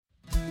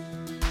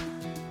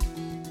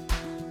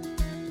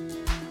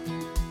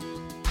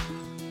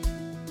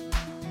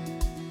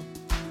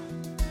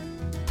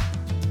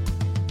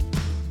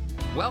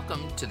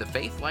Welcome to the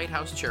Faith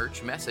Lighthouse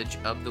Church Message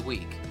of the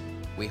Week.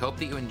 We hope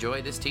that you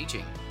enjoy this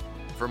teaching.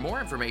 For more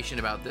information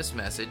about this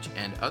message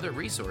and other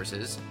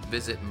resources,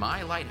 visit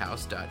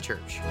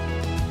mylighthouse.church.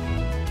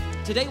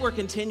 Today we're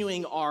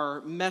continuing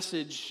our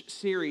message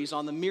series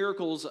on the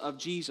miracles of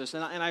Jesus,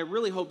 and I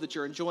really hope that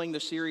you're enjoying the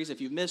series. If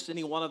you've missed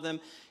any one of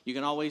them, you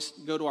can always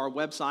go to our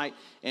website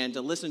and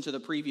to listen to the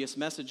previous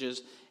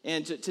messages.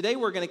 And today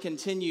we're going to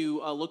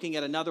continue looking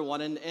at another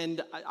one,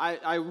 and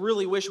I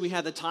really wish we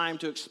had the time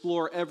to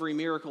explore every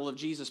miracle of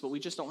Jesus, but we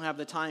just don't have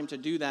the time to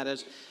do that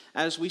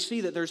as we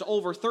see that there's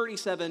over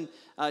 37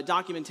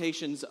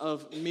 documentations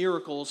of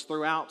miracles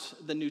throughout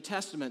the New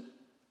Testament,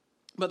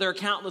 but there are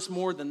countless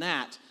more than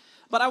that.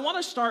 But I want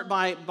to start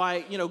by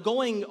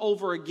going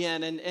over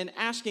again and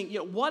asking,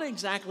 what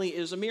exactly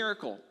is a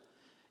miracle?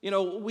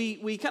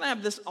 We kind of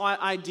have this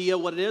idea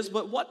what it is,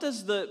 but what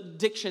does the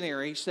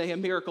dictionary say a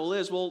miracle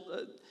is? Well,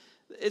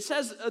 it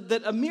says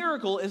that a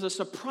miracle is a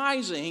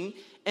surprising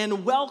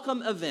and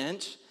welcome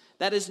event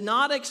that is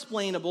not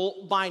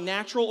explainable by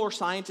natural or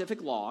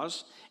scientific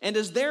laws and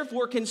is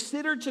therefore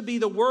considered to be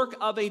the work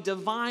of a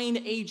divine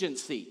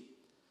agency.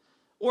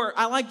 Or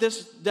I like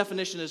this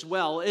definition as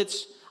well.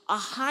 It's a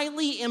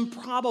highly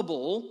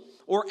improbable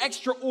or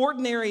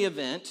extraordinary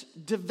event,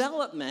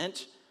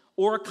 development,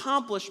 or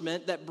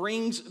accomplishment that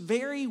brings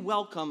very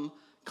welcome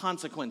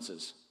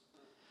consequences.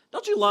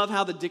 Don't you love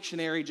how the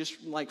dictionary just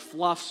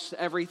fluffs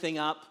everything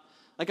up?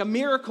 Like a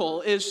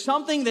miracle is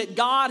something that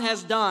God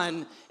has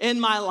done in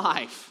my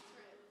life.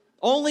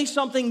 Only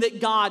something that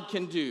God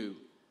can do.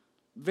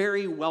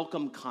 Very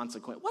welcome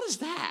consequence. What is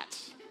that?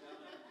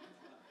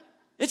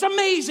 It's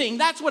amazing.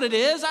 That's what it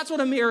is. That's what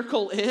a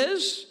miracle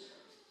is.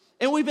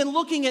 And we've been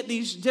looking at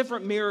these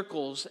different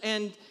miracles,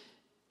 and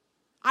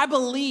I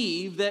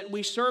believe that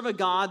we serve a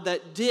God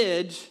that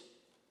did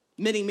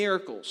many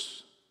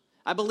miracles.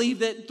 I believe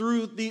that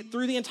through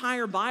the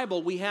entire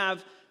Bible, we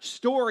have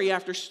story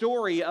after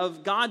story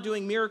of God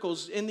doing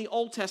miracles in the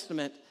Old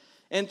Testament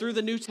and through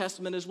the New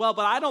Testament as well.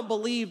 But I don't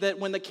believe that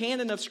when the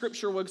canon of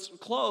Scripture was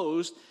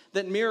closed,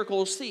 that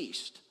miracles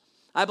ceased.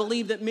 I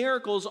believe that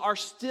miracles are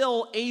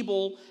still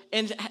able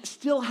and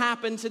still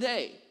happen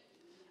today.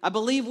 I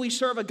believe we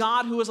serve a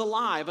God who is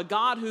alive, a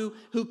God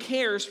who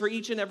cares for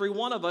each and every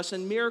one of us,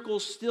 and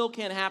miracles still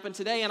can happen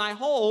today. And I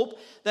hope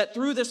that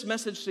through this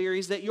message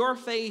series that your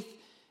faith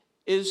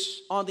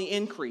is on the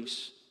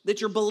increase, that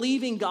you're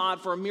believing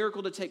God for a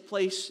miracle to take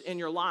place in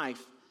your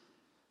life.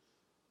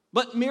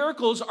 But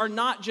miracles are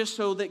not just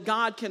so that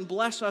God can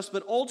bless us,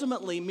 but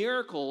ultimately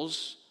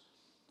miracles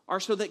are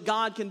so that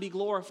God can be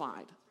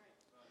glorified.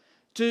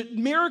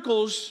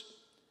 Miracles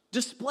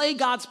display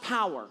God's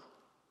power.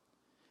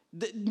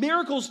 The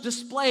miracles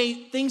display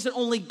things that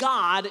only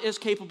God is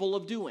capable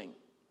of doing.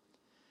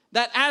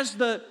 That as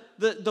the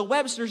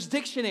Webster's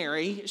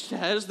Dictionary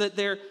says, that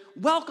they're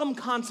welcome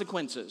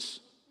consequences.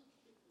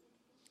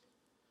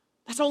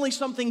 That's only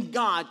something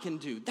God can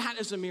do. That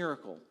is a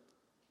miracle.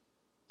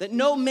 That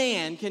no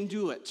man can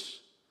do it.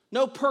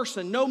 No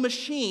person, no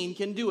machine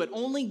can do it.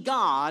 Only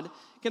God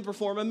can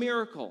perform a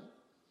miracle.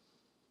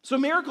 So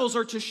miracles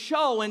are to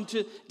show and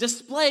to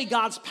display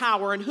God's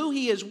power and who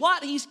He is,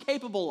 what He's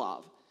capable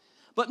of.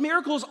 But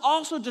miracles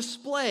also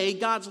display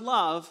God's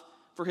love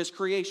for His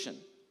creation.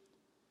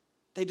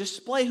 They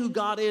display who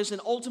God is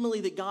and ultimately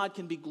that God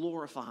can be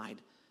glorified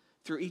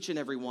through each and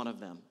every one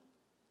of them.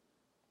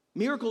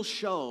 Miracles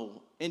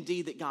show,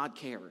 indeed, that God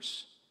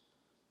cares.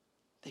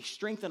 They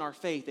strengthen our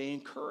faith, they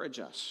encourage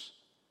us,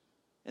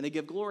 and they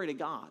give glory to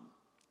God.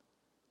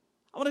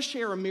 I want to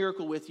share a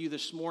miracle with you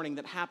this morning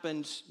that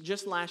happened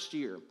just last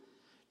year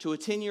to a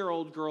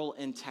 10-year-old girl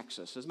in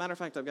Texas. As a matter of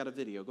fact, I've got a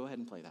video. Go ahead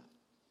and play that.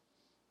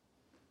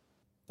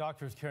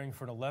 Doctors caring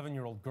for an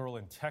 11-year-old girl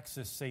in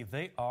Texas say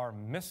they are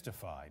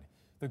mystified.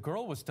 The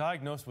girl was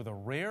diagnosed with a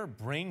rare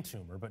brain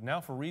tumor, but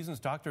now for reasons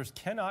doctors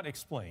cannot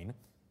explain,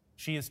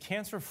 she is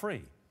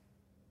cancer-free.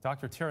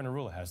 Dr. Tara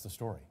Narula has the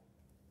story.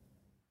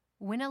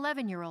 When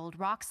 11-year-old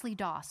Roxley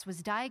Doss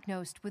was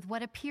diagnosed with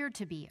what appeared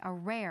to be a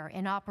rare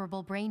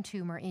inoperable brain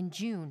tumor in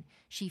June,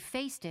 she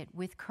faced it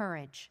with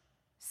courage.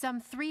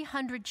 Some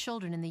 300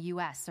 children in the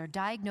U.S. are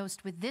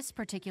diagnosed with this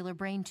particular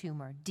brain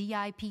tumor,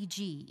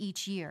 DIPG,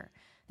 each year.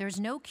 There's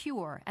no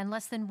cure, and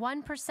less than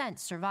 1%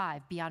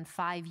 survive beyond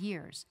 5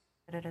 years.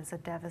 It is a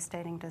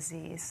devastating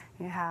disease.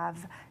 You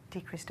have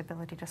decreased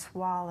ability to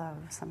swallow,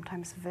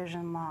 sometimes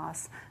vision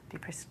loss,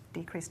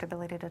 decreased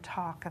ability to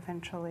talk,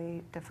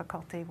 eventually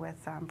difficulty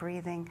with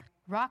breathing.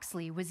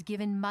 Roxley was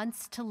given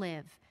months to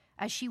live.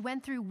 As she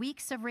went through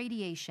weeks of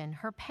radiation,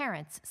 her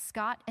parents,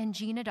 Scott and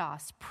Gina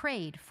Doss,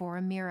 prayed for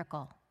a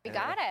miracle. We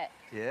got it.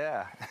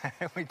 Yeah,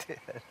 we did.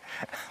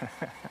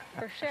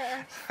 For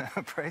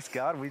sure. Praise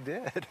God, we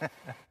did.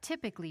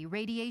 Typically,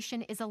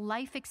 radiation is a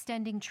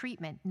life-extending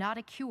treatment, not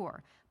a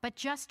cure. But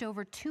just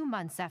over 2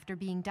 months after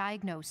being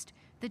diagnosed,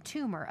 the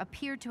tumor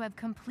appeared to have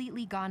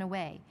completely gone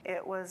away.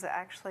 It was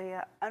actually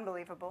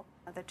unbelievable.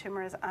 The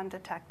tumor is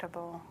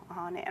undetectable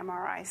on an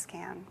MRI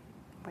scan,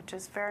 which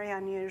is very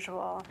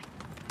unusual.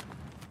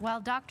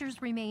 While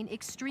doctors remain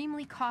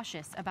extremely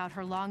cautious about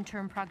her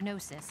long-term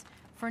prognosis,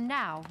 For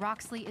now,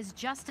 Roxley is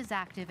just as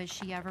active as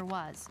she ever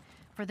was.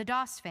 For the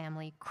Doss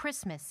family,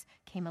 Christmas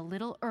came a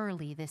little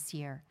early this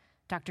year.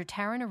 Dr.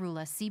 Taryn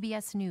Arula,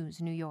 CBS News,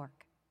 New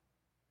York.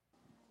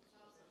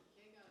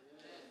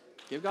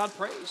 Give God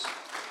praise.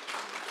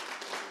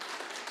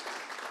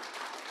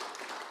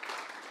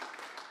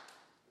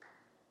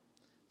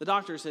 The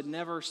doctors had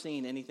never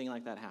seen anything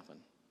like that happen.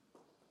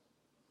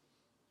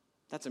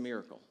 That's a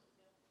miracle.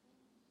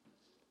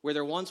 Where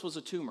there once was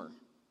a tumor,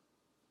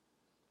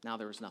 now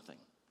there is nothing.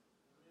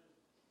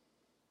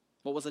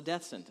 What was a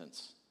death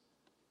sentence?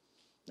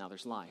 Now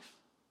there's life.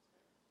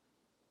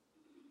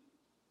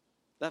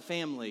 That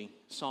family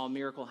saw a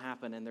miracle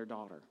happen in their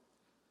daughter.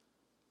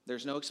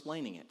 There's no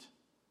explaining it.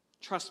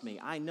 Trust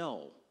me, I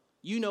know.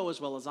 You know as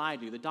well as I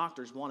do, the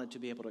doctors wanted to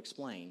be able to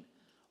explain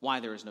why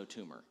there is no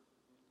tumor.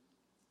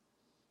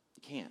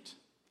 You can't.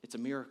 It's a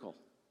miracle.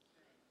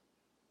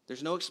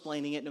 There's no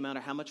explaining it, no matter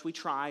how much we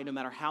try, no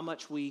matter how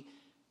much we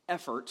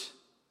effort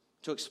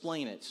to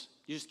explain it.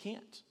 You just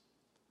can't.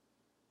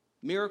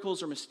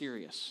 Miracles are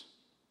mysterious.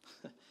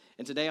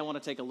 And today I want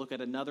to take a look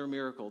at another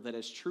miracle that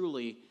is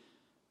truly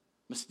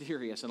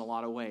mysterious in a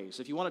lot of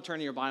ways. If you want to turn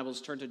to your Bibles,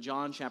 turn to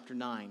John chapter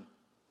 9.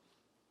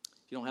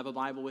 If you don't have a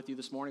Bible with you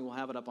this morning, we'll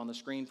have it up on the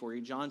screen for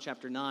you. John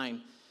chapter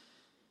 9,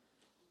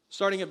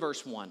 starting at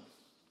verse 1.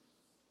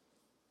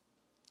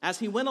 As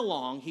he went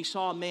along, he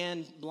saw a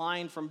man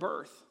blind from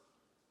birth.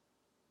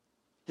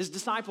 His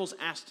disciples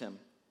asked him,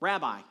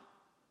 "Rabbi,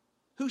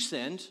 who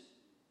sinned,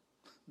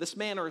 this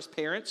man or his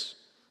parents,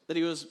 that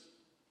he was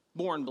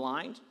born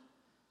blind?"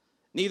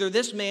 "Neither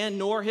this man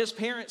nor his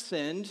parents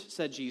sinned,"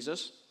 said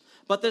Jesus,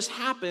 "but this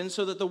happened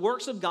so that the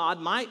works of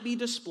God might be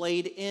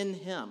displayed in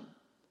him.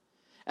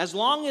 As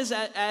long as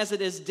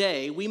it is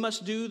day, we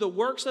must do the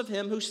works of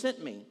him who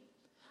sent me.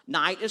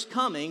 Night is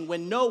coming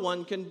when no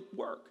one can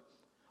work.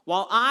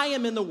 While I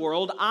am in the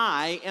world,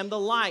 I am the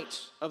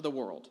light of the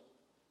world."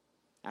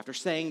 After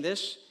saying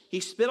this,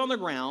 he spit on the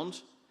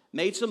ground,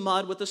 made some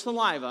mud with the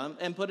saliva,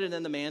 and put it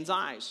in the man's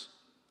eyes.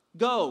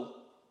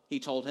 "Go," he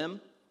told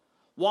him,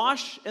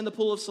 "wash in the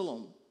pool of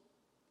Siloam."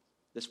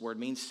 This word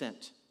means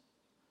sent.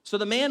 So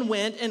the man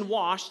went and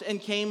washed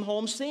and came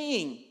home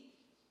seeing.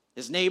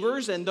 His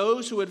neighbors and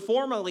those who had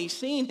formerly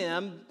seen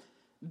him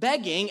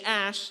begging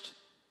asked,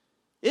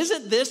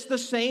 "Isn't this the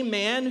same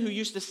man who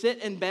used to sit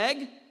and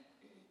beg?"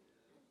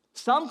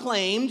 Some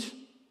claimed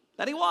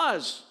that he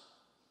was.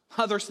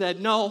 Others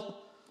said, "No,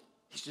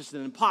 he's just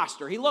an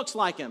imposter. He looks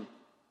like him."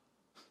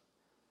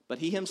 But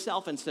he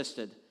himself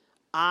insisted,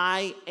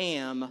 "I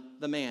am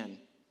the man."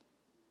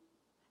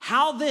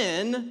 "How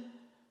then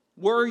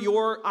were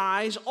your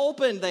eyes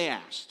opened?" they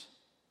asked.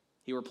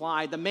 He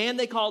replied, "The man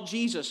they called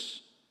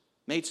Jesus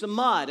made some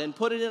mud and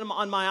put it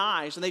on my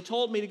eyes, and they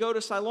told me to go to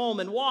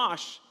Siloam and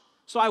wash.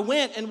 So I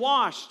went and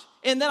washed,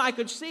 and then I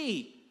could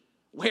see."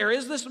 "Where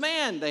is this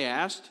man?" they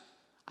asked.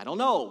 "I don't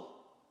know,"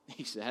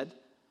 he said.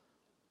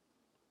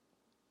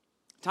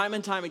 Time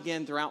and time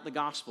again throughout the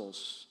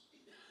Gospels,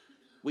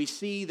 we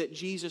see that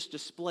Jesus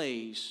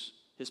displays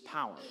his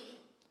power.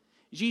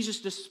 Jesus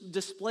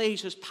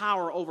displays his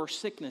power over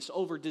sickness,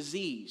 over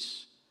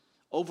disease,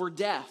 over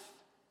death,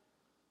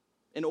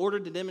 in order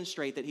to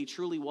demonstrate that he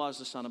truly was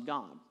the Son of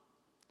God.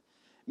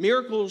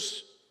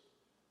 Miracles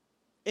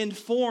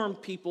inform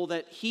people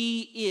that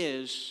he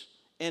is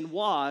and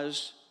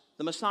was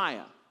the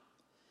Messiah.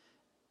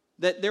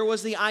 That there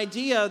was the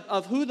idea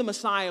of who the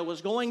Messiah was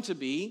going to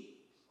be.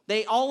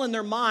 They all in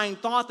their mind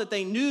thought that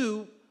they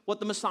knew what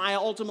the Messiah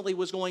ultimately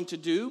was going to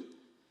do,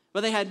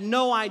 but they had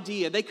no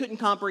idea. They couldn't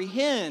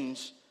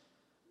comprehend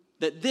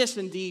that this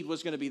indeed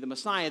was going to be the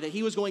Messiah, that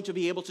he was going to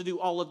be able to do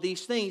all of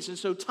these things. And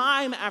so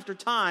time after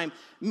time,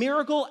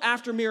 miracle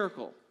after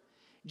miracle,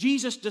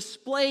 Jesus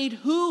displayed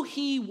who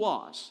he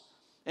was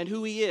and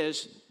who he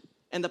is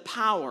and the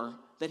power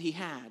that he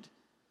had.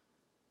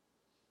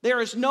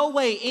 There is no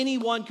way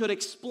anyone could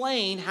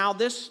explain how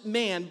this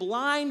man,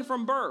 blind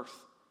from birth,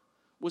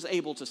 was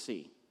able to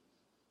see.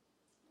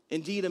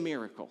 Indeed, a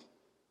miracle.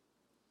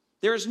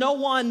 There is no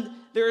one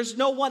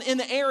in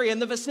the area, in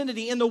the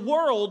vicinity, in the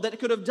world that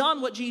could have done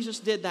what Jesus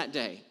did that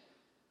day.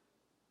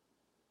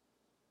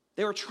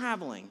 They were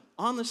traveling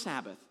on the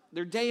Sabbath,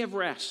 their day of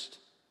rest,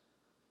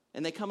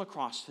 and they come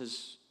across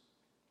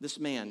this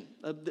man,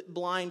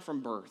 blind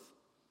from birth.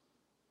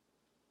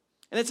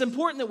 And it's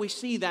important that we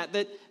see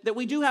that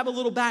we do have a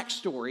little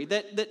backstory,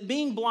 that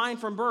being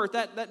blind from birth,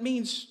 that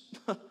means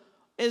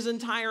his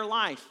entire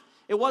life.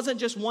 It wasn't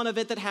just one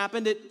event that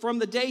happened. From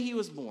the day he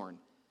was born,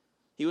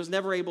 he was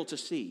never able to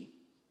see.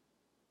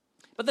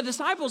 But the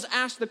disciples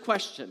asked the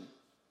question,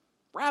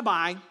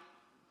 "Rabbi,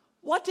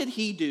 what did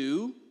he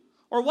do,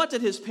 or what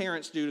did his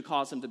parents do to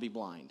cause him to be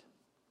blind?"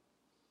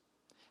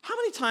 How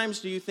many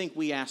times do you think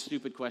we ask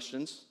stupid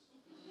questions?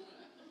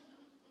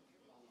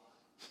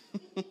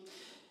 If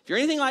you're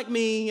anything like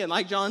me, and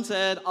like John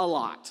said, a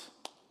lot.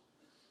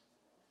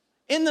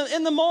 In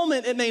the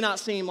moment, it may not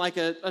seem like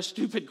a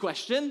stupid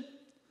question,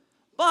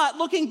 but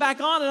looking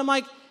back on it, I'm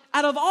like,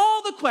 out of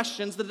all the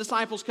questions the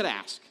disciples could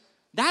ask,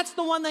 that's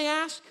the one they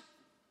ask?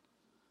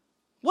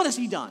 What has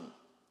he done?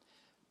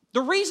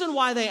 The reason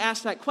why they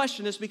asked that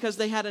question is because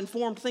they had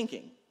informed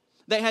thinking.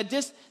 They had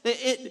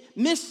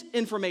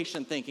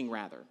misinformation thinking,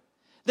 rather.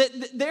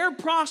 That their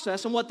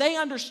process and what they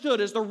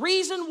understood is the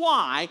reason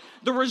why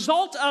the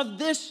result of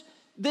this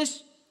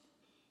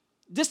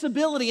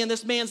disability in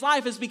this man's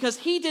life is because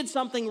he did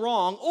something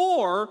wrong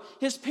or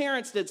his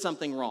parents did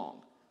something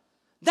wrong.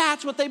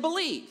 That's what they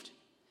believed.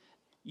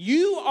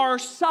 You are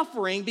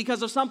suffering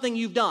because of something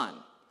you've done.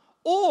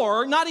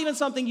 Or not even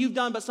something you've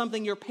done, but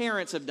something your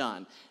parents have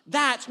done.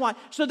 That's why.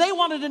 So they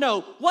wanted to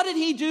know, what did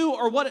he do,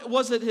 or what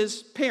was it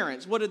his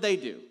parents? What did they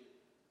do?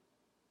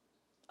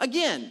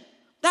 Again,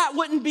 that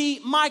wouldn't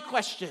be my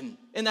question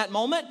in that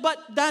moment,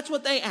 but that's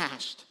what they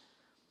asked.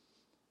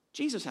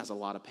 Jesus has a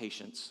lot of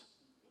patience.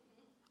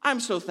 I'm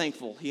so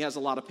thankful he has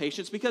a lot of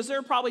patience, because there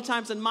are probably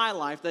times in my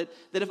life that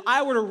if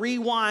I were to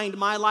rewind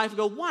my life and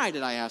go, why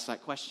did I ask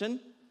that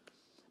question?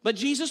 But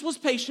Jesus was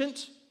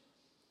patient.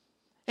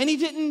 And he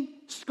didn't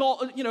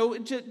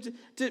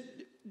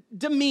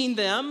demean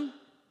them,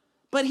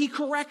 but he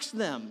corrects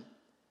them.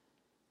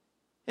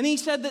 And he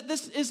said that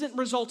this isn't a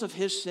result of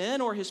his sin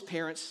or his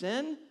parents'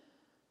 sin.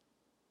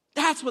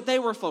 That's what they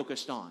were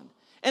focused on.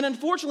 And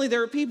unfortunately,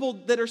 there are people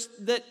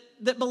that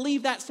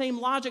believe that same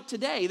logic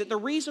today, that the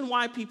reason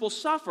why people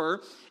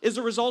suffer is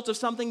a result of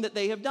something that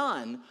they have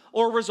done,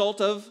 or a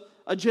result of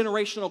a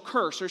generational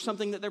curse or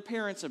something that their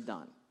parents have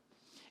done.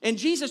 And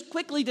Jesus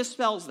quickly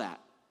dispels that.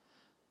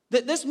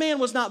 That this man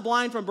was not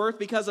blind from birth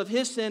because of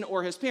his sin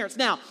or his parents.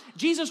 Now,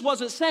 Jesus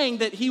wasn't saying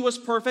that he was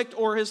perfect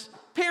or his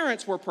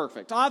parents were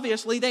perfect.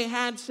 Obviously, they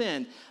had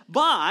sinned.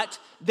 But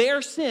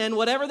their sin,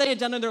 whatever they had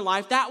done in their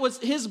life,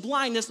 his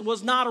blindness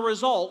was not a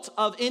result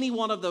of any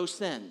one of those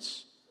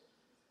sins.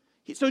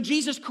 So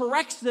Jesus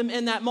corrects them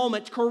in that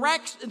moment,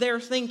 corrects their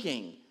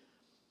thinking.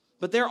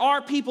 But there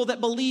are people that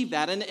believe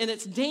that, and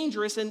it's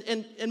dangerous,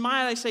 and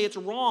might I say it's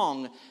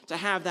wrong to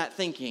have that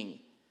thinking.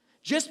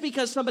 Just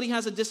because somebody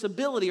has a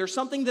disability or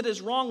something that is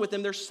wrong with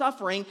them, they're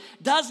suffering,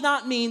 does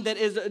not mean that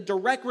is a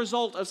direct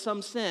result of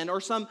some sin or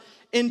some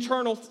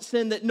internal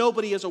sin that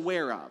nobody is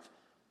aware of.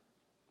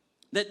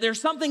 That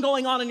there's something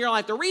going on in your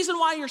life. The reason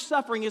why you're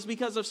suffering is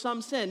because of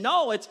some sin.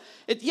 No,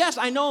 yes,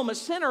 I know I'm a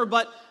sinner,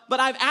 but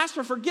I've asked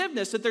for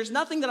forgiveness, that there's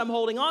nothing that I'm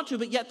holding on to,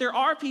 but yet there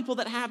are people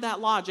that have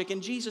that logic,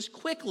 and Jesus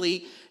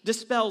quickly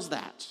dispels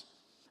that.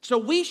 So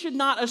we should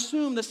not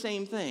assume the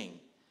same thing,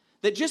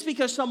 that just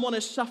because someone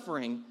is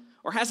suffering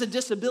or has a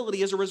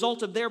disability as a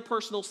result of their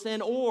personal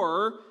sin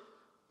or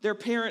their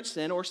parents'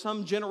 sin or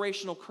some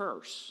generational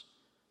curse.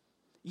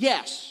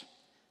 Yes,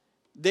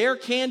 there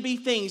can be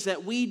things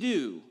that we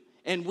do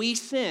and we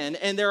sin,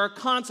 and there are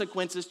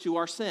consequences to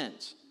our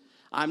sins.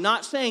 I'm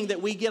not saying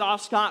that we get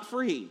off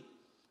scot-free.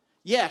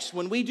 Yes,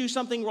 when we do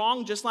something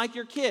wrong, just like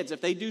your kids,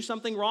 if they do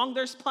something wrong,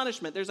 there's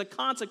punishment. There's a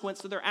consequence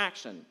to their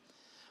action.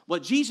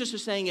 What Jesus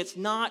is saying, it's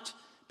not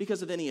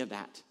because of any of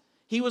that.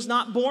 He was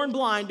not born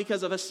blind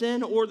because of a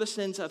sin or the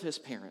sins of his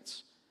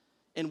parents.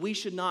 And we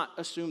should not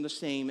assume the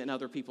same in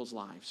other people's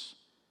lives.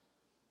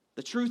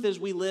 The truth is,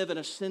 we live in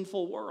a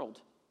sinful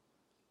world,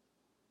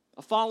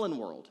 a fallen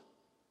world,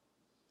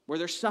 where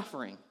there's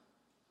suffering,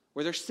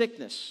 where there's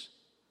sickness,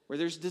 where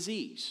there's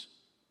disease.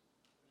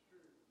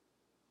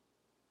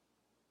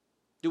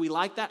 Do we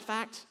like that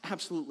fact?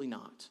 Absolutely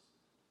not.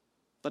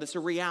 But it's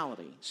a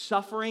reality.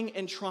 Suffering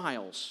and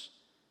trials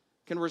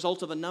can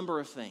result of a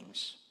number of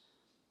things.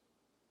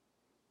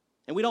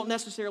 And we don't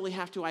necessarily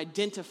have to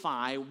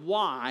identify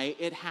why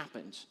it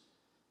happened,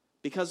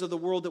 because of the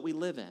world that we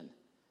live in.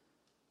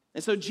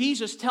 And so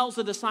Jesus tells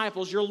the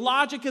disciples, your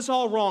logic is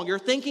all wrong. Your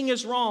thinking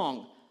is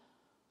wrong.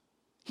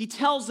 He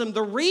tells them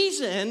the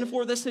reason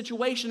for this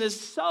situation is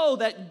so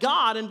that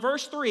God, in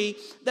verse 3,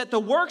 that the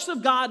works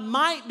of God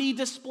might be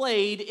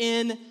displayed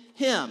in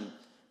him,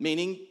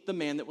 meaning the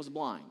man that was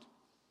blind.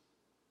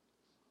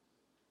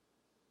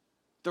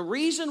 The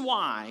reason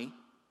why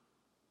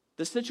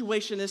the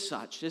situation is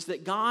such is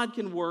that God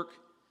can work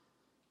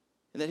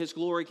and that his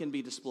glory can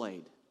be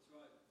displayed.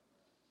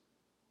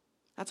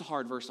 That's a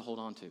hard verse to hold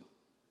on to.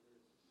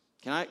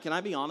 Can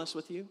I be honest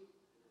with you?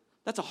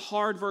 That's a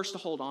hard verse to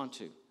hold on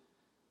to.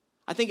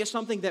 I think it's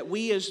something that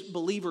we as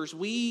believers,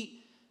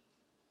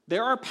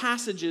 there are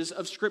passages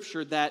of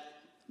Scripture that,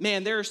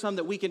 man, there are some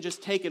that we can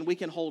just take and we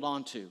can hold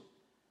on to.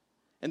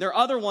 And there are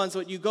other ones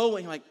that you go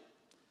and you're like,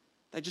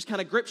 that just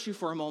kind of grips you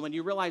for a moment.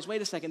 You realize,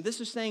 wait a second,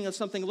 this is saying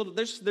something a little,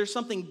 there's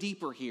something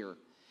deeper here.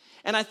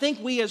 And I think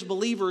we as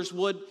believers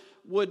would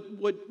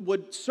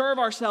serve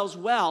ourselves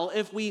well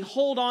if we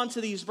hold on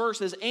to these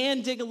verses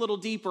and dig a little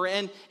deeper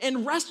and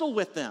wrestle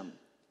with them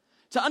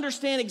to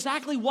understand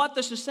exactly what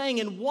this is saying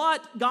and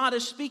what God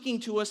is speaking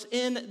to us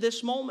in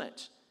this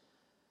moment.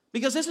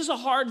 Because this is a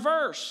hard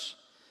verse.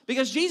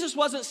 Because Jesus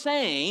wasn't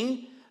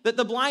saying that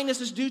the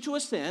blindness is due to a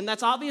sin.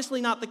 That's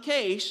obviously not the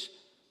case.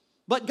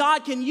 But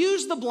God can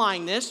use the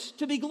blindness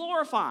to be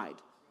glorified.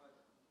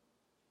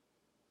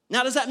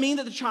 Now, does that mean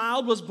that the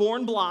child was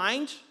born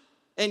blind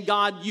and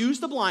God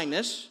used the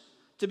blindness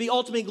to be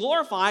ultimately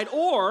glorified,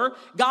 or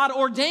God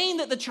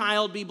ordained that the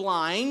child be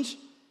blind,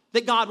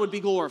 that God would be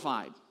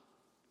glorified?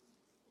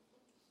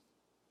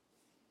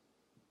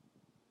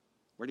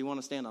 Where do you want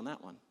to stand on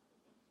that one?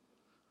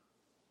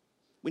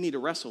 We need to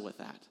wrestle with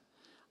that.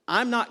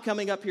 I'm not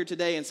coming up here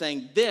today and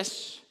saying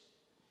this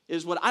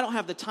is what, I don't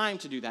have the time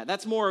to do that.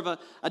 That's more of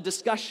a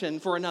discussion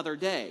for another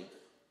day.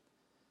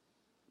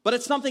 But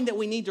it's something that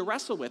we need to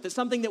wrestle with. It's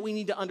something that we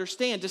need to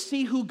understand, to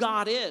see who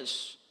God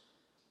is.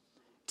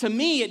 To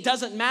me, it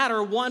doesn't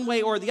matter one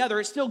way or the other.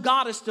 It's still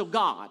God is still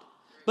God.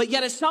 But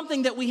yet it's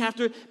something that we have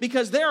to,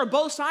 because there are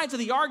both sides of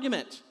the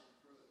argument.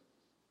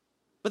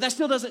 But that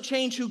still doesn't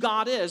change who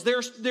God is. There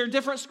are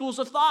different schools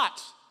of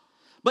thought.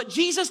 But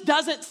Jesus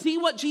doesn't see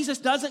what Jesus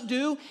doesn't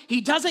do.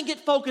 He doesn't get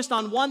focused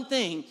on one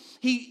thing.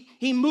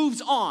 He moves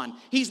on.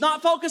 He's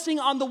not focusing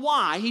on the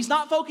why. He's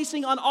not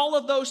focusing on all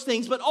of those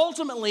things, but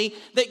ultimately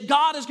that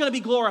God is going to be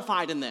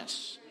glorified in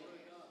this.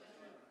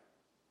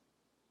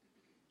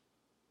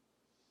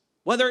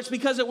 Whether it's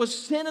because it was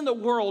sin in the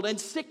world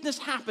and sickness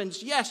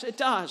happens, yes, it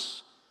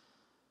does.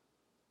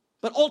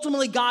 But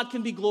ultimately God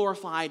can be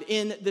glorified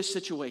in this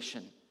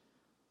situation.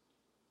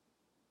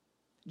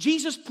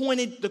 Jesus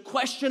pointed the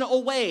question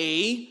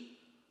away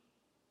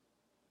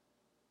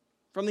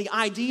from the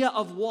idea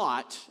of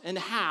what and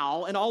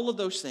how and all of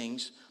those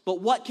things,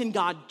 but what can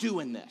God do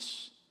in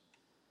this?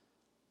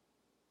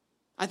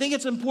 I think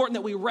it's important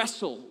that we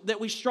wrestle,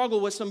 that we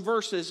struggle with some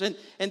verses and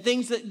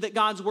things that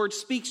God's word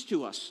speaks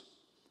to us.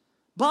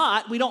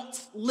 But we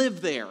don't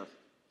live there.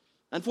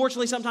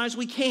 Unfortunately, sometimes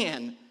we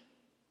can.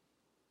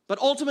 But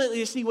ultimately,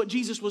 to see what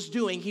Jesus was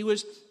doing, he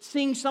was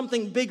seeing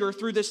something bigger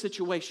through this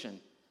situation.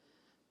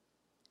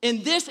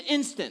 In this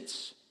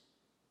instance,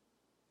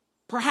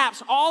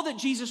 perhaps all that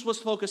Jesus was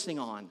focusing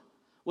on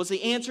was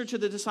the answer to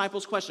the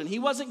disciples' question. He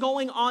wasn't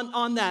going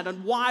on that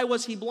and why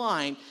was he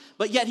blind,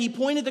 but yet he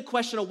pointed the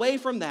question away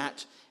from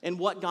that and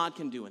what God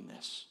can do in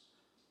this.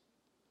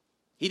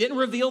 He didn't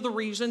reveal the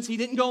reasons. He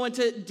didn't go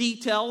into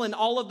detail and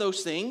all of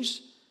those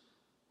things.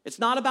 It's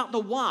not about the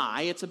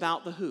why, it's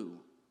about the who.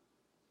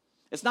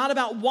 It's not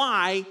about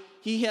why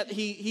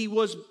he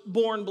was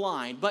born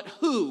blind, but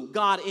who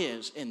God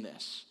is in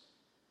this.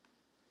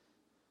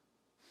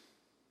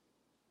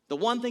 The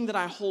one thing that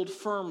I hold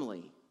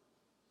firmly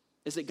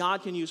is that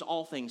God can use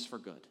all things for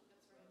good.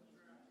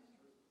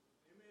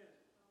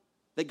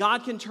 That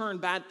God can turn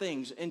bad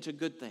things into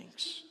good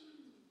things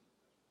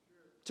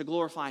to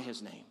glorify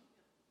his name.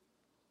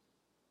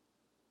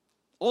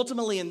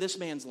 Ultimately, in this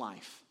man's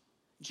life,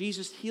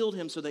 Jesus healed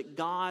him so that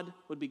God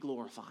would be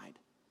glorified.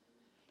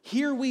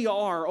 Here we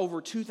are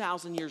over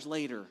 2,000 years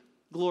later,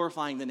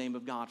 glorifying the name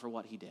of God for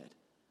what he did.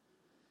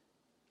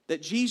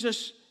 That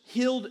Jesus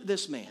healed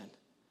this man.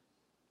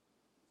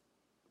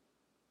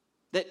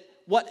 That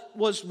what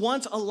was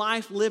once a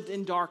life lived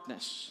in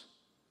darkness,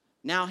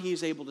 now he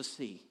is able to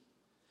see.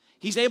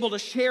 He's able to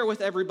share with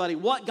everybody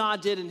what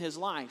God did in his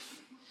life.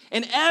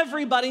 And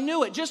everybody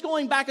knew it. Just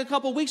going back a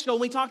couple weeks ago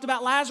when we talked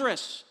about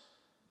Lazarus.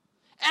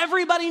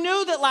 Everybody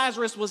knew that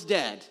Lazarus was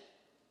dead.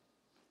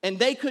 And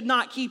they could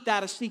not keep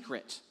that a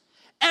secret.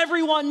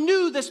 Everyone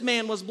knew this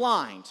man was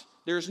blind.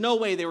 There's no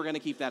way they were going to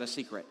keep that a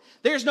secret.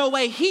 There's no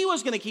way he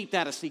was going to keep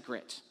that a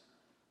secret.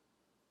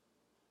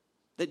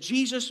 That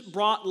Jesus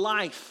brought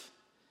life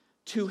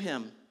to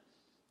him.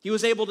 He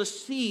was able to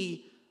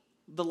see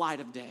the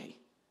light of day.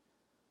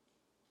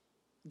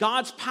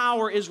 God's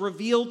power is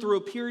revealed through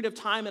a period of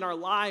time in our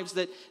lives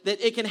that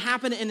it can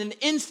happen in an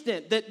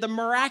instant, that the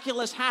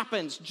miraculous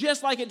happens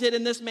just like it did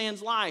in this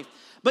man's life.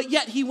 But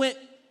yet he went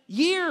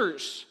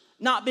years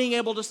not being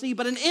able to see,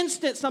 but an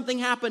instant something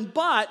happened.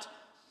 But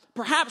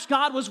perhaps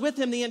God was with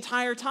him the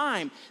entire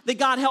time, that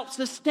God helped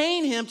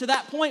sustain him to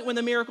that point when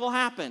the miracle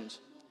happened.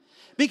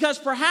 Because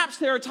perhaps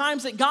there are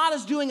times that God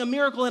is doing a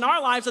miracle in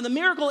our lives and the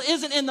miracle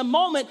isn't in the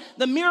moment,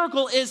 the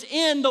miracle is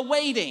in the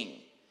waiting.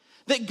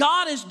 That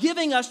God is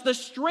giving us the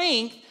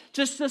strength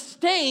to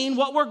sustain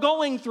what we're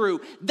going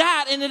through.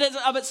 That in and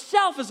of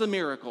itself is a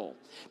miracle.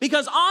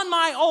 Because on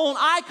my own,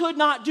 I could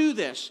not do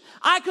this.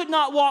 I could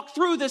not walk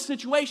through this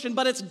situation,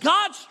 but it's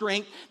God's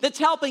strength that's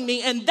helping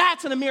me, and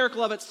that's a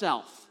miracle of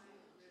itself.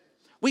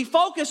 We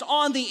focus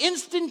on the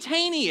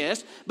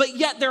instantaneous, but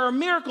yet there are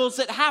miracles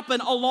that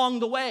happen along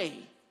the way.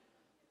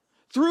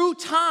 Through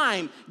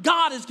time,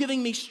 God is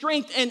giving me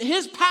strength, and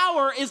his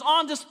power is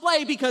on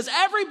display because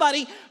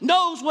everybody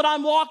knows what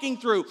I'm walking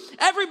through.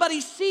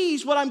 Everybody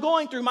sees what I'm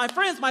going through. My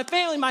friends, my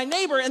family, my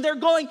neighbor, and they're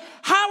going,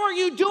 how are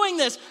you doing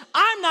this?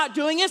 I'm not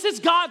doing this.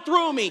 It's God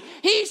through me.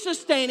 He's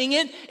sustaining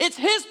it. It's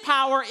his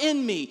power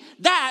in me.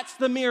 That's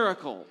the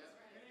miracle.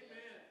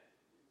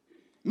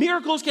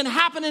 Miracles can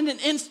happen in an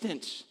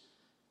instant,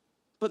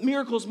 but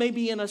miracles may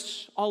be in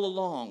us all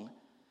along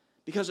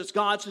because it's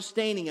God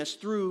sustaining us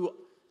through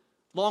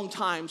long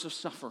times of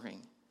suffering.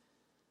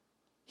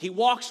 He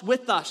walks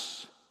with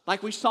us,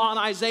 like we saw in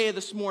Isaiah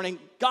this morning.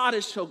 God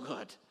is so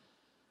good.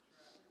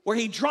 Where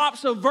he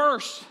drops a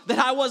verse that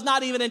I was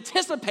not even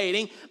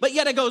anticipating, but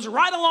yet it goes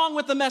right along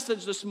with the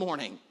message this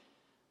morning.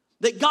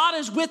 That God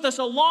is with us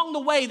along the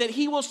way, that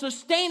he will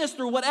sustain us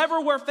through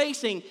whatever we're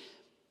facing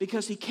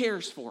because he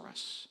cares for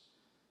us.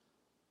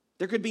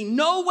 There could be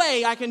no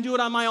way I can do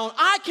it on my own.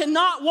 I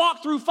cannot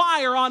walk through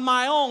fire on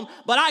my own,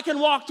 but I can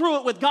walk through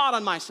it with God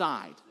on my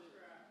side.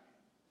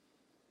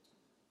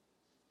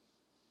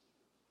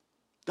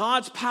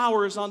 God's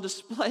power is on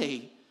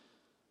display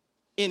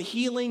in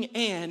healing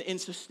and in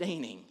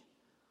sustaining.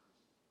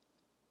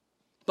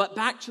 But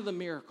back to the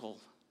miracle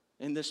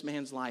in this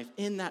man's life,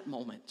 in that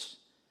moment,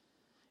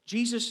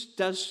 Jesus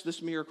does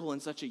this miracle in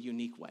such a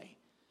unique way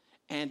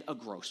and a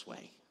gross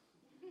way.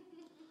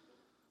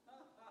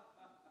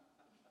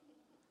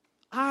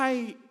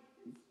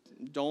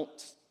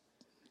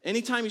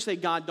 Anytime you say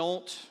God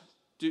don't,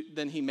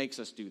 then he makes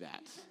us do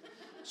that.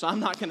 So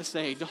I'm not going to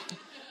say, don't.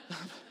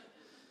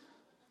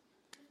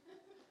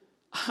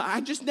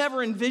 I just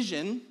never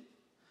envision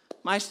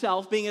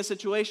myself being in a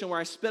situation where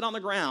I spit on the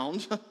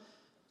ground,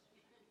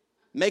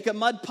 make a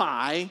mud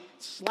pie,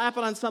 slap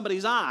it on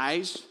somebody's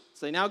eyes,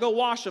 say, now go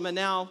wash them, and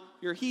now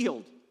you're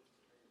healed.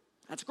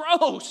 That's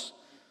gross.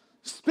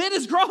 Spit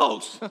is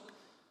gross.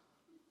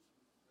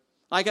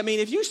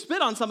 If you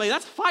spit on somebody,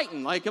 that's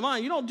fighting. Come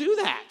on, you don't do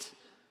that.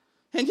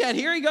 And yet,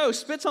 here he goes,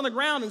 spits on the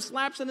ground and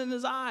slaps it in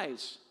his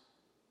eyes.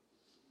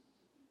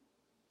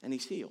 And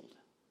he's healed.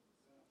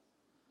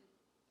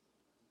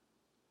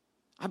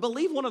 I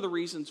believe one of the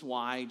reasons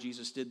why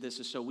Jesus did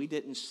this is so we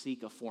didn't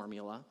seek a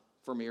formula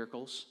for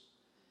miracles.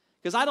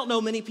 Because I don't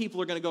know many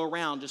people are going to go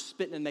around just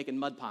spitting and making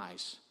mud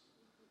pies.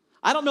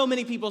 I don't know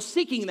many people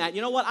seeking that.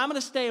 You know what? I'm going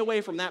to stay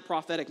away from that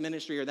prophetic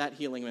ministry or that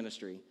healing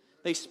ministry.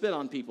 They spit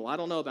on people. I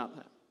don't know about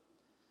that.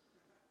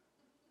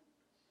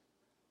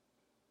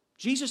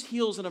 Jesus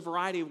heals in a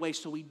variety of ways,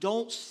 so we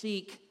don't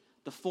seek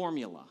the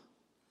formula,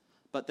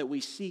 but that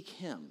we seek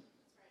him.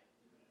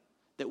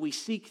 That we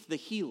seek the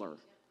healer,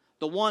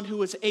 the one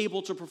who is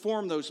able to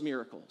perform those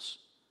miracles.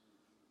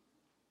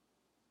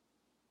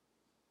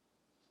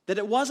 That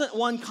it wasn't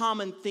one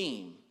common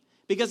theme.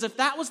 Because if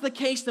that was the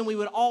case, then we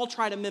would all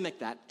try to mimic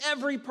that.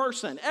 Every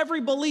person,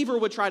 every believer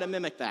would try to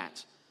mimic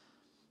that.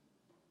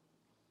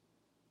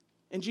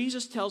 And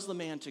Jesus tells the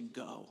man to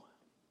go.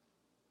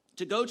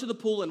 To go to the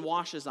pool and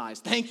wash his eyes.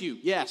 Thank you.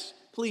 Yes,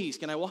 please,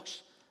 can I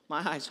wash my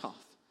eyes off?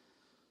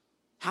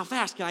 How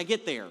fast can I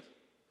get there?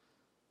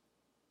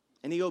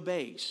 And he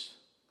obeys.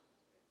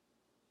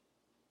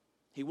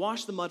 He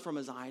washed the mud from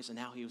his eyes, and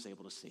now he was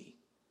able to see.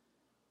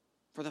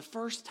 For the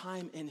first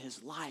time in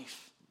his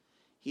life,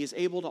 he is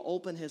able to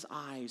open his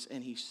eyes,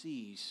 and he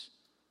sees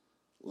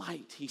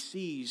light. He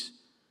sees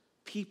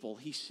people.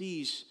 He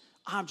sees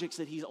objects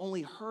that he's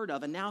only heard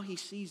of, and now he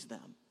sees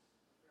them.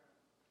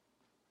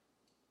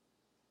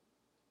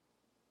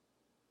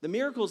 The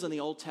miracles in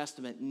the Old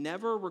Testament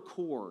never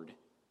record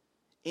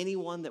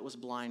anyone that was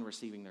blind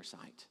receiving their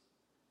sight.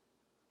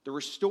 The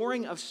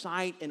restoring of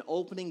sight and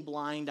opening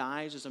blind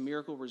eyes is a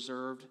miracle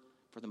reserved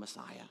for the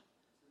Messiah.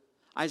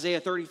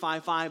 Isaiah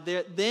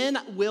 35:5, then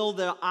will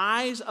the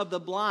eyes of the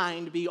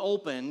blind be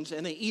opened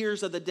and the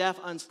ears of the deaf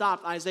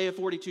unstopped. Isaiah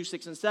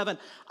 42:6-7,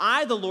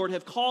 I, the Lord,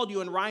 have called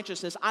you in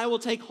righteousness. I will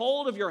take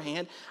hold of your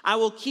hand. I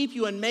will keep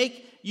you and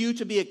make you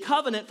to be a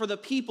covenant for the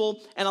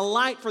people and a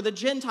light for the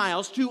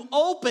Gentiles, to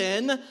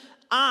open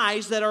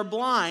eyes that are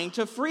blind,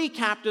 to free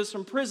captives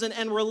from prison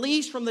and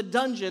release from the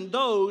dungeon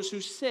those who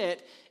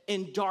sit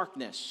in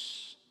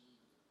darkness.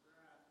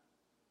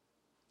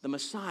 The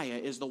Messiah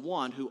is the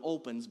one who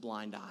opens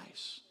blind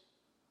eyes.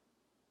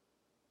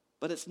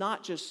 But it's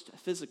not just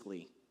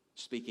physically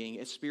speaking,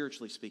 it's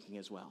spiritually speaking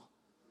as well.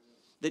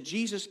 That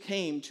Jesus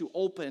came to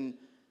open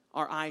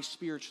our eyes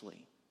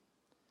spiritually.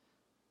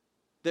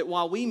 That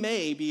while we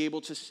may be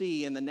able to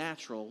see in the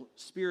natural,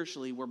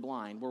 spiritually we're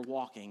blind, we're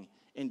walking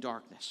in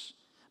darkness.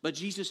 But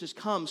Jesus has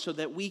come so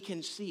that we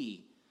can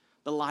see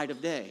the light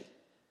of day.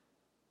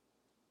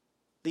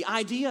 The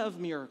idea of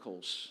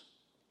miracles,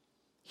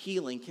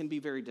 healing, can be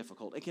very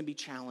difficult. It can be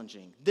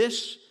challenging.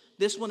 This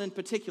one in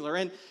particular.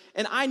 And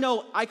I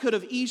know I could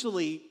have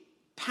easily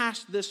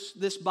passed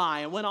this by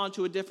and went on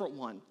to a different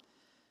one.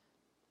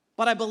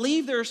 But I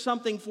believe there is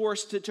something for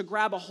us to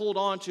grab a hold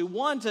on to.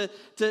 One,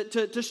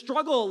 to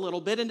struggle a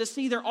little bit and to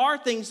see there are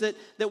things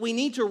that we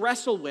need to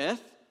wrestle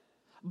with.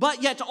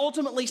 But yet to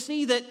ultimately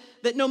see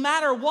that no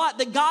matter what,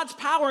 that God's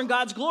power and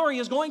God's glory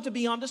is going to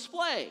be on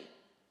display.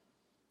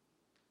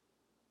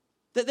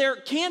 That there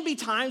can be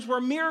times where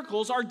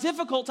miracles are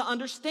difficult to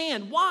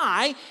understand.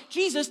 Why,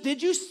 Jesus,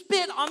 did you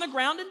spit on the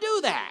ground and do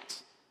that?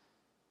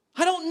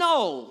 I don't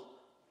know.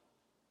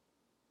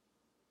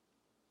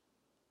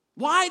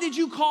 Why did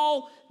you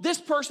call this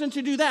person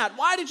to do that?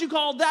 Why did you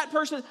call that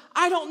person?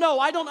 I don't know.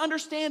 I don't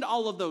understand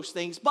all of those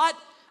things. But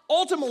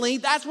ultimately,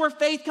 that's where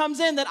faith comes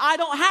in, that I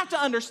don't have to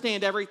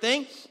understand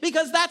everything,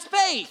 because that's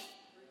faith.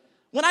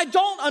 When I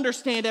don't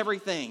understand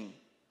everything,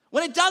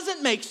 when it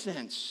doesn't make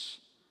sense.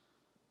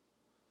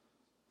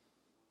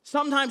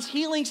 Sometimes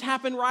healings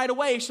happen right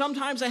away.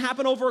 Sometimes they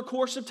happen over a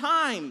course of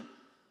time.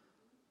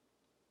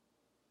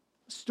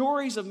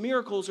 Stories of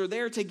miracles are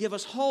there to give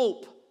us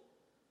hope.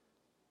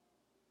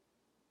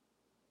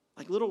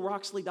 Like little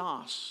Roxley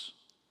Doss.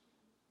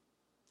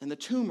 And the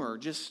tumor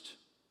just,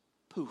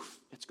 poof,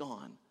 it's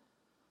gone.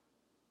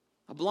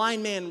 A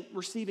blind man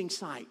receiving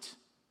sight.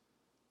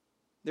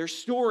 There's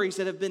stories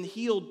that have been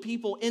healed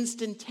people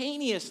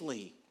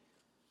instantaneously.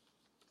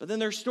 But then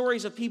there's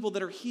stories of people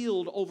that are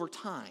healed over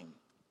time.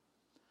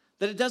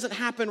 that it doesn't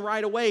happen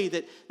right away,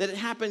 that it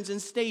happens in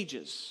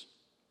stages.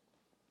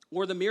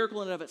 Or the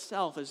miracle in and of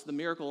itself is the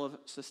miracle of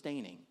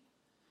sustaining.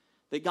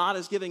 That God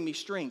is giving me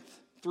strength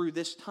through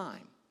this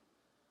time.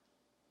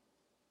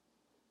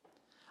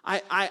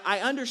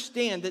 I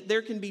understand that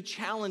there can be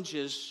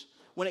challenges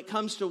when it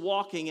comes to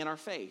walking in our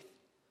faith.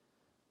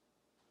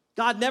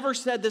 God never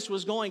said this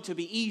was going to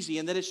be easy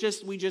and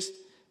that we just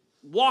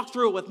walk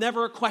through it with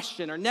never a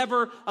question or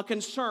never a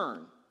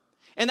concern.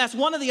 And that's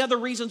one of the other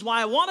reasons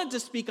why I wanted to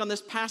speak on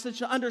this passage,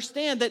 to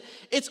understand that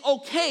it's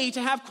okay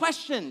to have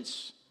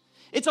questions.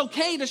 It's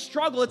okay to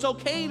struggle. It's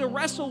okay to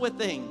wrestle with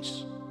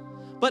things.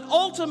 But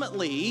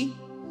ultimately,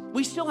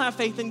 we still have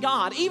faith in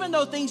God. Even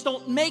though things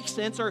don't make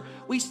sense or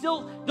we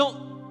still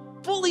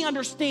don't fully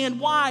understand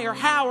why or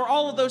how or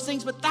all of those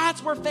things, but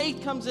that's where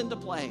faith comes into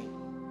play.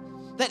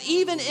 That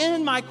even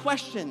in my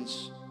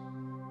questions,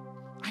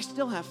 I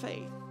still have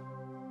faith.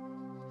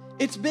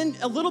 It's been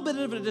a little bit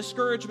of a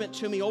discouragement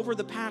to me over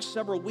the past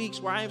several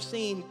weeks where I have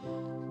seen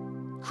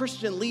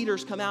Christian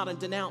leaders come out and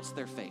denounce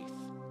their faith.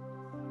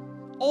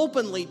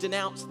 Openly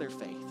denounce their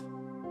faith.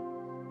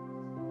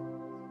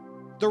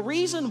 The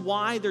reason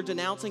why they're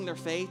denouncing their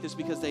faith is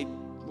because they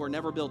were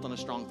never built on a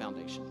strong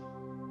foundation.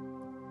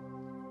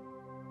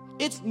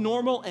 It's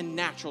normal and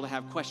natural to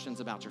have questions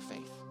about your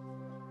faith.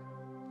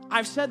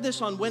 I've said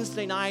this on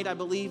Wednesday night, I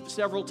believe,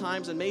 several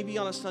times, and maybe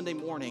on a Sunday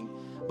morning.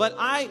 But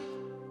I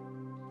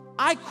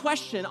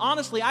question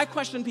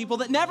people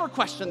that never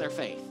question their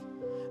faith.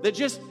 I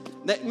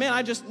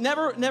just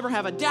never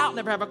have a doubt,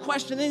 never have a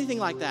question, anything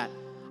like that.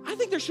 I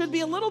think there should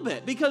be a little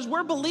bit, because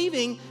we're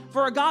believing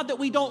for a God that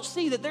we don't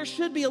see, that there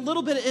should be a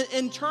little bit of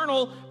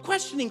internal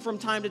questioning from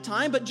time to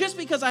time. But just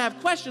because I have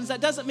questions,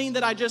 that doesn't mean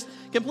that I just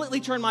completely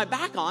turn my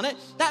back on it.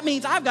 That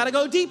means I've got to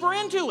go deeper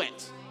into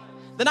it.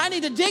 Then I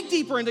need to dig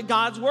deeper into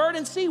God's word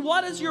and see,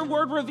 what is your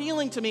word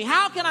revealing to me?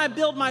 How can I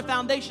build my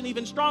foundation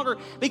even stronger?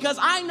 Because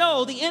I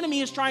know the enemy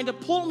is trying to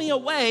pull me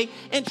away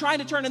and trying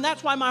to turn. And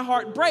that's why my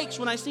heart breaks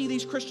when I see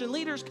these Christian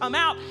leaders come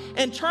out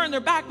and turn their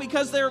back,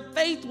 because their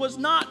faith was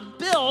not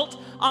built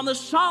on the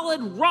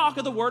solid rock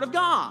of the word of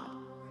God.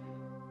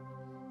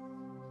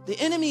 The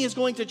enemy is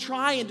going to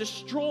try and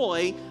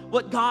destroy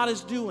what God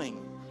is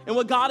doing and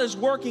what God is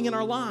working in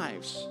our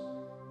lives.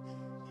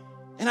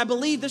 And I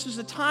believe this is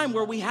a time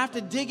where we have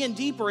to dig in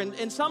deeper,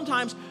 and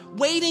sometimes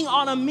waiting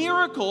on a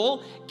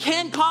miracle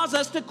can cause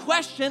us to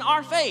question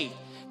our faith,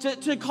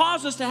 to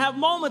cause us to have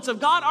moments of,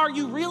 God, are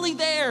you really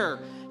there?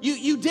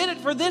 You did it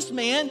for this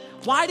man.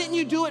 Why didn't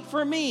you do it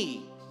for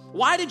me?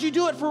 Why did you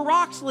do it for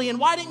Roxley? And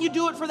why didn't you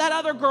do it for that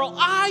other girl?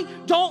 I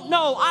don't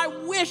know. I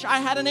wish I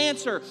had an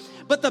answer.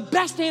 But the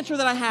best answer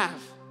that I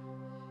have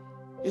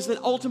is that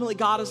ultimately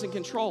God is in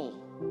control.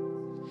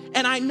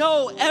 And I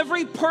know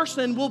every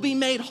person will be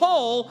made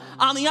whole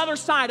on the other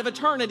side of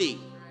eternity.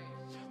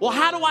 Well,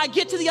 how do I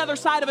get to the other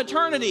side of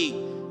eternity?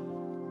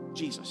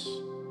 Jesus.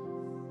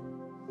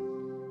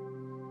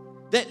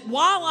 That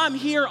while I'm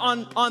here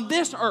on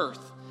this earth,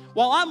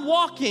 while I'm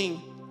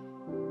walking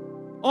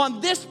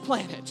on this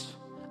planet,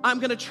 I'm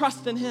going to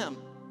trust in Him.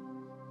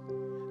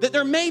 That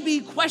there may be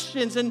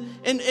questions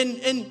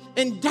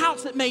and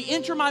doubts that may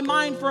enter my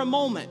mind for a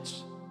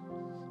moment.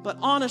 But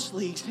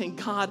honestly, saying,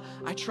 God,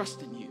 I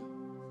trust in You.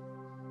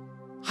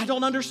 I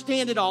don't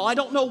understand it all. I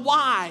don't know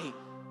why.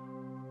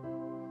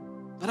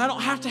 But I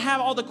don't have to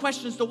have all the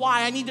questions to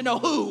why. I need to know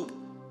who.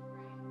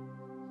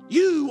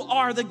 You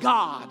are the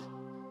God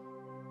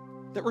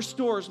that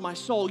restores my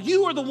soul.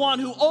 You are the one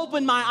who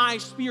opened my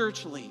eyes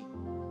spiritually.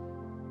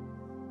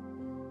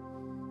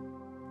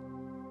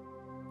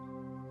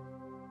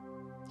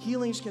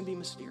 Healings can be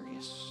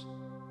mysterious.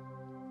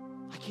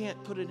 I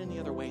can't put it any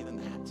other way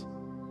than that.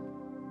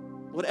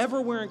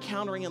 Whatever we're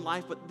encountering in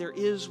life, but there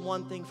is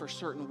one thing for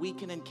certain: we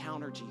can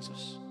encounter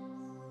Jesus.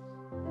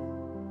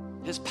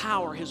 His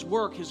power, His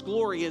work, His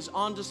glory is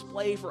on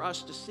display for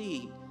us to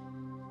see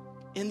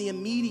in the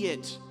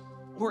immediate,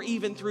 or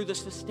even through the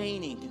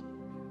sustaining,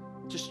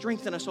 to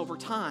strengthen us over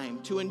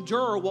time, to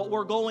endure what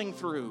we're going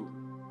through.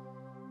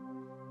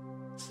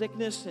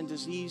 Sickness and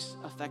disease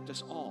affect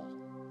us all.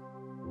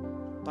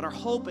 But our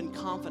hope and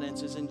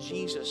confidence is in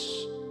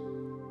Jesus,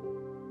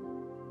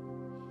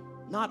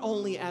 not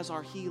only as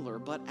our healer,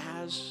 but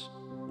as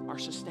our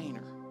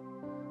sustainer,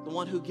 the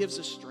one who gives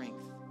us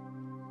strength,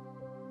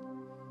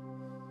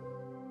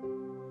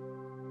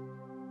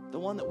 the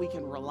one that we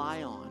can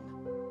rely on,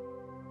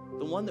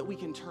 the one that we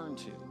can turn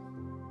to.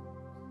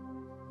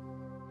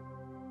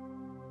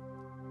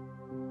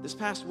 This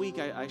past week,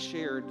 I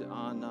shared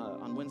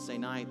on Wednesday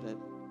night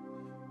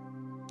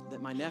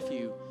that my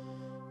nephew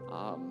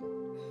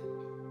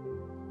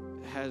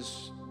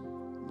has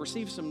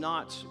received some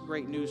not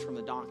great news from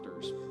the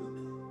doctors.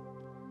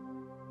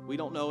 We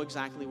don't know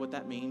exactly what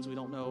that means. We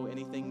don't know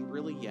anything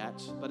really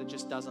yet, but it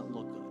just doesn't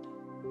look good.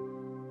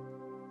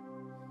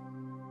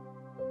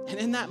 And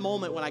in that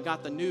moment when I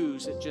got the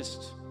news, it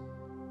just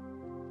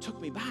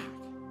took me back.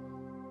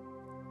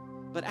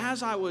 But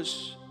as I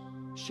was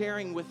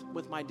sharing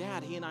with my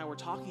dad, he and I were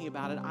talking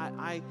about it,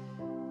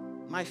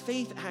 my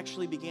faith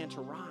actually began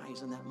to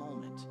rise in that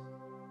moment.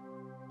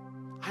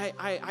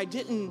 I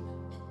didn't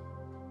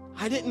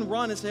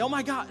run and say, oh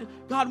my God,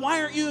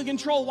 why aren't you in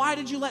control? Why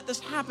did you let this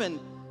happen?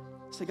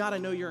 I say, God, I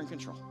know you're in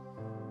control.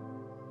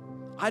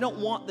 I don't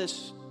want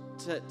this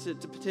to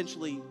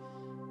potentially,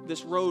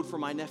 this road for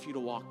my nephew to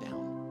walk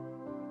down.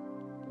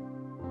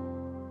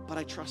 But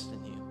I trust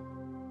in you.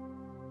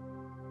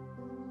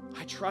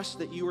 I trust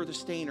that you are the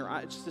sustainer.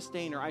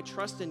 I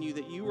trust in you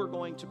that you are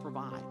going to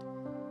provide.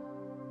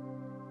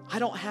 I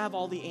don't have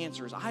all the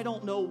answers. I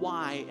don't know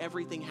why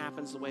everything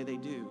happens the way they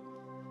do,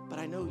 but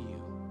I know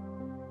you.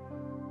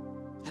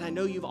 And I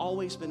know you've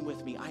always been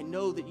with me. I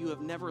know that you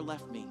have never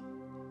left me.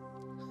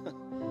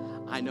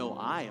 I know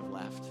I have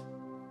left.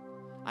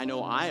 I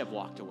know I have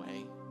walked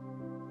away,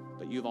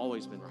 but you've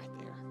always been right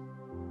there.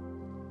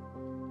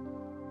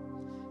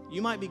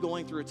 You might be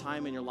going through a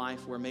time in your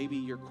life where maybe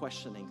you're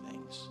questioning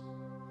things.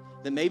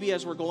 That maybe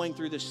as we're going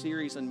through this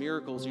series on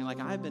miracles, you're like,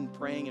 I've been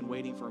praying and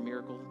waiting for a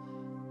miracle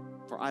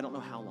for I don't know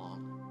how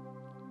long.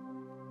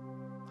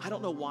 I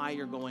don't know why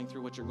you're going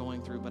through what you're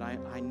going through, but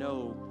I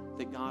know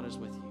that God is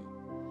with you.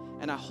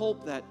 And I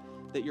hope that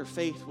your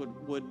faith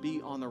would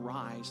be on the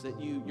rise,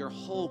 that your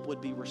hope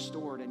would be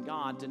restored in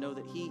God to know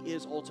that He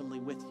is ultimately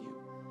with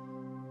you.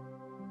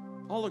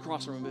 All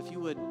across the room, if you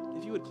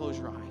would close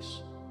your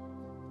eyes,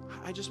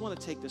 I just want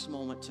to take this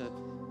moment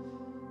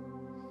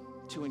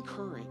to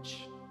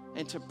encourage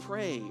and to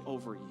pray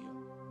over you.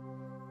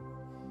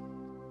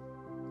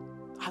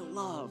 I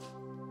love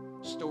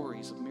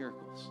stories of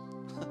miracles.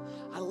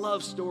 I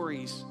love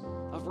stories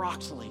of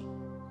Roxley.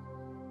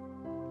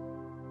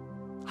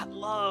 I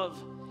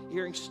love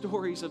hearing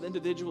stories of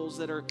individuals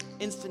that are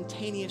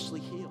instantaneously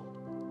healed,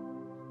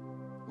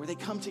 where they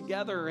come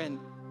together and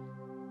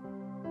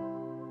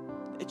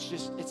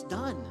it's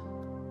done.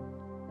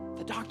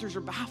 The doctors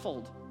are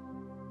baffled.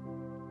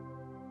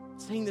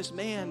 Seeing this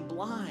man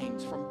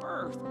blind from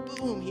birth,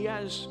 boom, he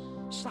has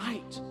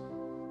sight.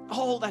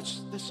 Oh,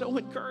 that's so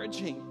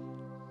encouraging.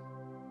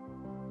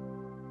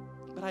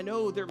 But I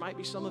know there might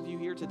be some of you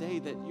here today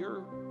that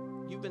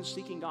you've been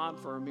seeking God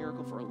for a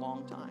miracle for a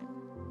long time.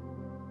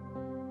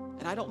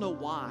 And I don't know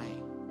why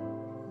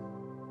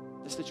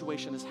the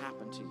situation has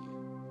happened to you.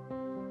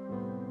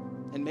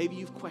 And maybe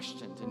you've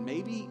questioned, and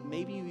maybe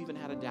you even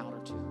had a doubt or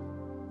two.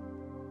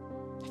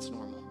 It's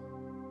normal.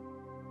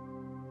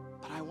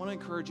 But I want to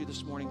encourage you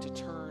this morning to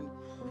turn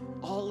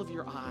all of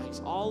your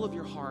eyes, all of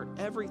your heart,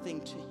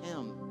 everything to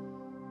Him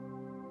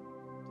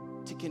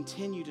to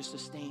continue to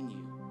sustain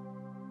you.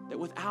 That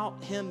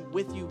without Him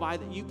with you,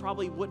 you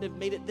probably wouldn't have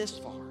made it this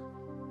far.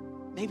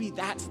 Maybe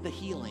that's the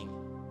healing.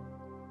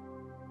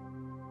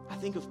 I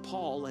think of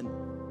Paul and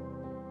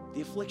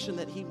the affliction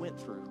that he went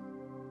through.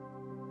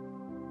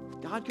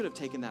 God could have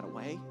taken that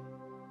away,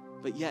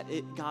 but yet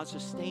God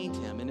sustained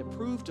him, and it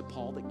proved to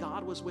Paul that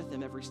God was with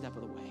him every step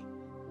of the way.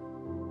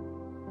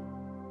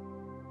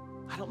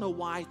 I don't know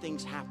why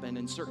things happen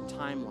in certain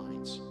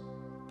timelines,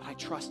 but I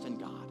trust in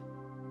God.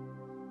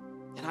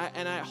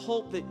 And I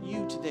hope that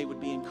you today would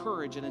be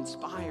encouraged and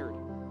inspired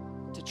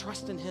to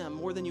trust in Him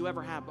more than you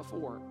ever have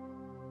before.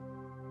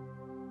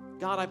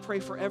 God, I pray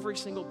for every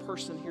single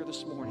person here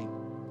this morning.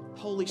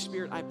 Holy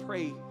Spirit, I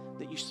pray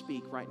that you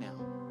speak right now.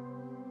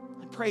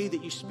 I pray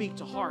that you speak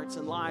to hearts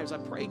and lives. I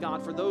pray,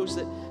 God, for those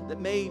that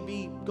may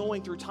be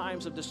going through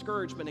times of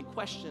discouragement and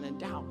question and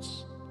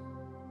doubts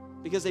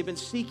because they've been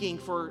seeking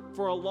for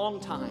a long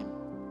time.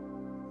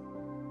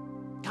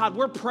 God,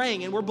 we're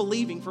praying and we're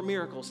believing for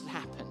miracles to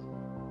happen.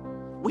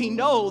 We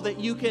know that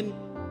you can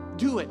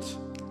do it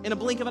in a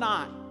blink of an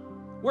eye.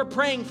 We're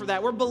praying for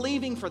that. We're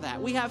believing for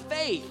that. We have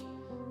faith.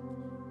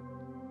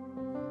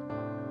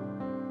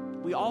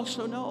 We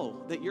also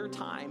know that your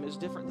time is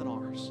different than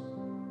ours,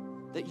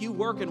 that you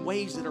work in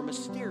ways that are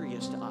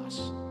mysterious to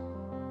us.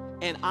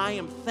 And I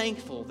am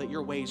thankful that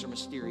your ways are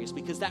mysterious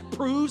because that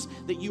proves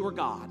that you are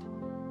God.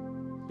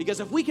 Because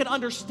if we could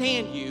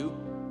understand you,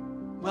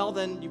 well,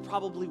 then you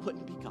probably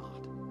wouldn't be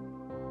God.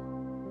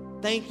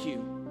 Thank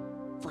you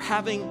for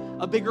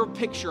having a bigger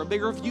picture, a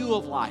bigger view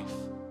of life.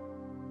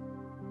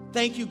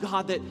 Thank you,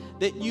 God,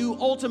 that you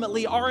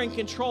ultimately are in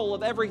control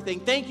of everything.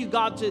 Thank you,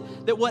 God,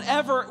 that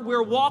whatever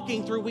we're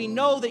walking through, we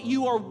know that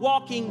you are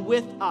walking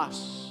with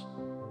us,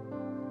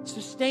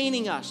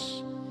 sustaining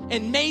us.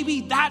 And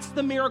maybe that's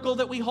the miracle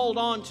that we hold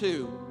on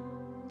to,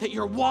 that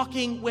you're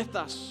walking with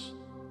us.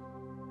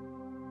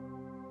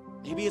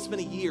 Maybe it's been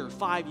a year,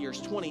 5 years,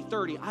 20,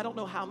 30, I don't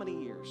know how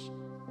many years.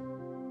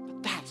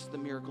 But that's the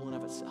miracle in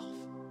of itself.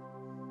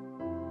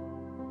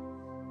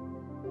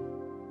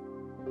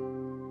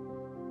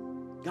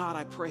 God,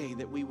 I pray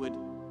that we would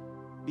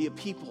be a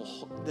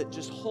people that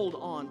just hold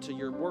on to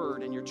your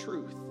word and your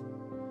truth.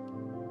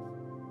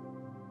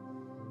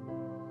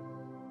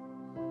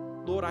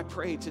 Lord, I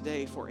pray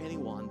today for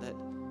anyone that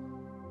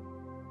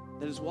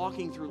is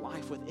walking through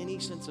life with any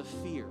sense of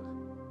fear,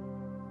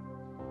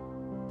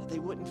 that they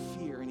wouldn't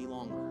fear any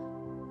longer.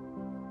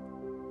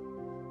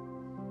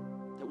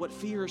 That what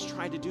fear has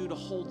tried to do to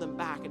hold them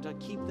back and to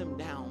keep them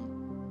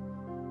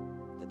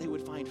down, that they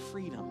would find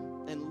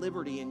freedom and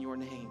liberty in your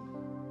name.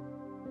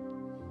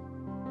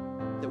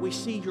 That we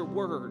see your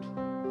word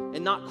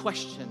and not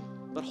question,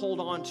 but hold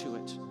on to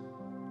it,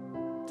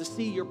 to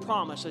see your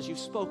promise as you've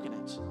spoken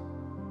it.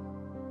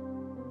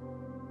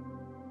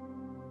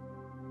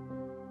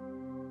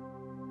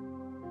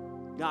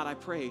 God, I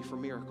pray for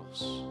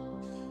miracles.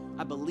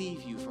 I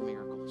believe you for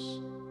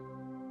miracles.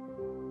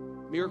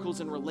 Miracles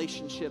in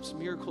relationships,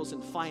 miracles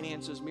in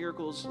finances,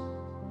 miracles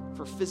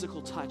for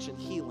physical touch and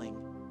healing.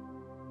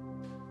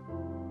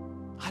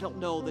 I don't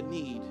know the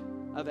need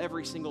of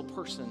every single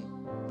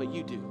person, but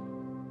you do.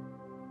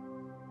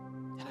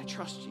 And I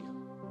trust you.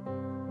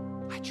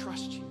 I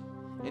trust you.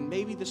 And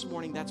maybe this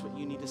morning that's what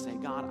you need to say.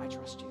 God, I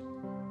trust you.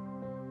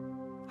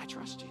 I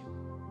trust you.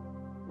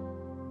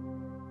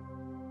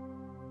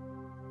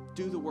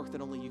 Do the work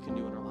that only you can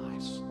do in our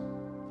lives.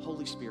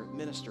 Holy Spirit,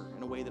 minister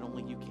in a way that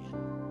only you can.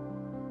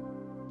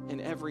 In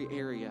every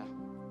area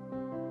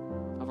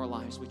of our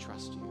lives, we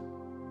trust you.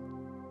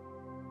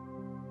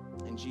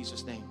 In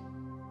Jesus' name,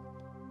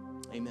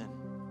 amen.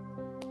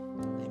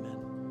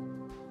 Amen.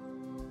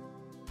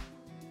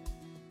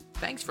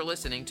 Thanks for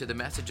listening to the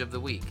Message of the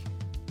Week.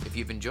 If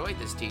you've enjoyed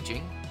this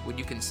teaching, would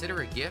you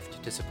consider a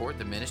gift to support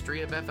the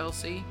ministry of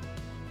FLC?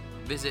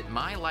 Visit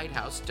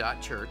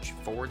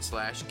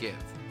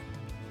mylighthouse.church/give.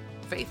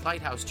 Faith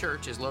Lighthouse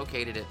Church is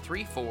located at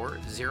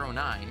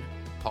 3409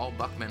 Paul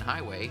Buckman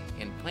Highway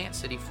in Plant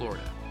City,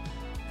 Florida.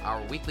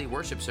 Our weekly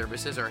worship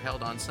services are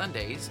held on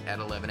Sundays at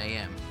 11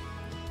 a.m.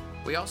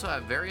 We also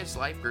have various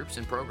life groups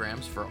and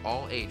programs for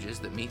all ages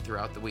that meet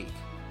throughout the week.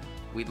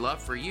 We'd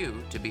love for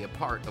you to be a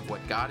part of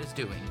what God is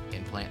doing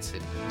in Plant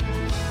City.